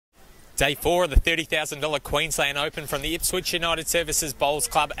Day 4 of the $30,000 Queensland Open from the Ipswich United Services Bowls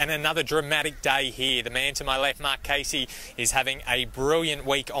Club, and another dramatic day here. The man to my left, Mark Casey, is having a brilliant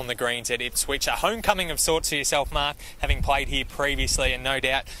week on the greens at Ipswich. A homecoming of sorts for yourself, Mark, having played here previously, and no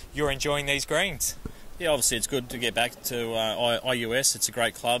doubt you're enjoying these greens. Yeah, obviously it's good to get back to IUS. It's a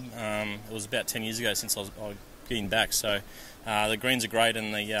great club. It was about 10 years ago since I was getting back, so the greens are great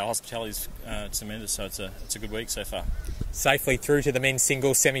and the hospitality is tremendous, so it's a good week so far. Safely through to the men's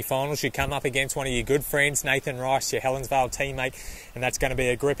singles semi-finals, you come up against one of your good friends, Nathan Rice, your Helensvale teammate, and that's going to be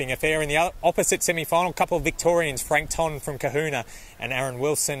a gripping affair. In the opposite semi-final, a couple of Victorians, Frank Ton from Kahuna and Aaron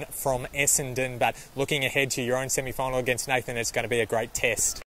Wilson from Essendon. But looking ahead to your own semi-final against Nathan, it's going to be a great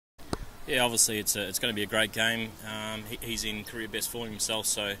test. Yeah, obviously it's going to be a great game. He's in career best form himself,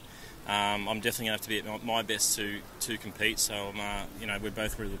 so I'm definitely going to have to be at my best to compete. So we're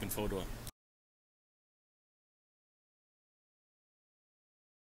both really looking forward to it.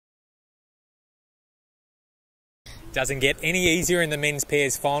 Doesn't get any easier in the men's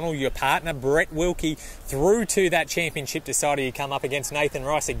pairs final. Your partner, Brett Wilkie, through to that championship decider. You come up against Nathan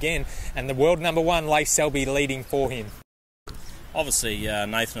Rice again, and the world number one, Leif Selby, leading for him. Obviously,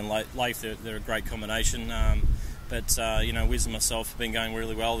 Nathan and Leif, they're a great combination. But Wiz and myself have been going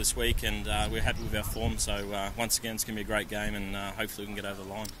really well this week, and we're happy with our form. So once again, it's going to be a great game, and hopefully we can get over the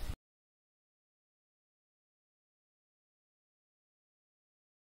line.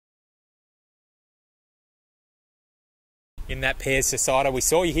 In that pairs decider, we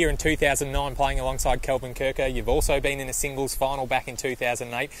saw you here in 2009 playing alongside Kelvin Kirker. You've also been in a singles final back in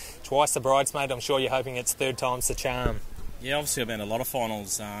 2008. Twice the bridesmaid. I'm sure you're hoping it's third time's the charm. Yeah, obviously I've been in a lot of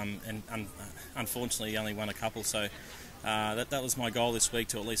finals, and unfortunately only won a couple. So that was my goal this week,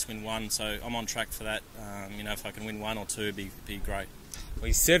 to at least win one. So I'm on track for that. If I can win one or two, it'd be great.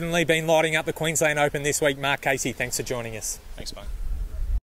 We've certainly been lighting up the Queensland Open this week. Mark Casey, thanks for joining us. Thanks, mate.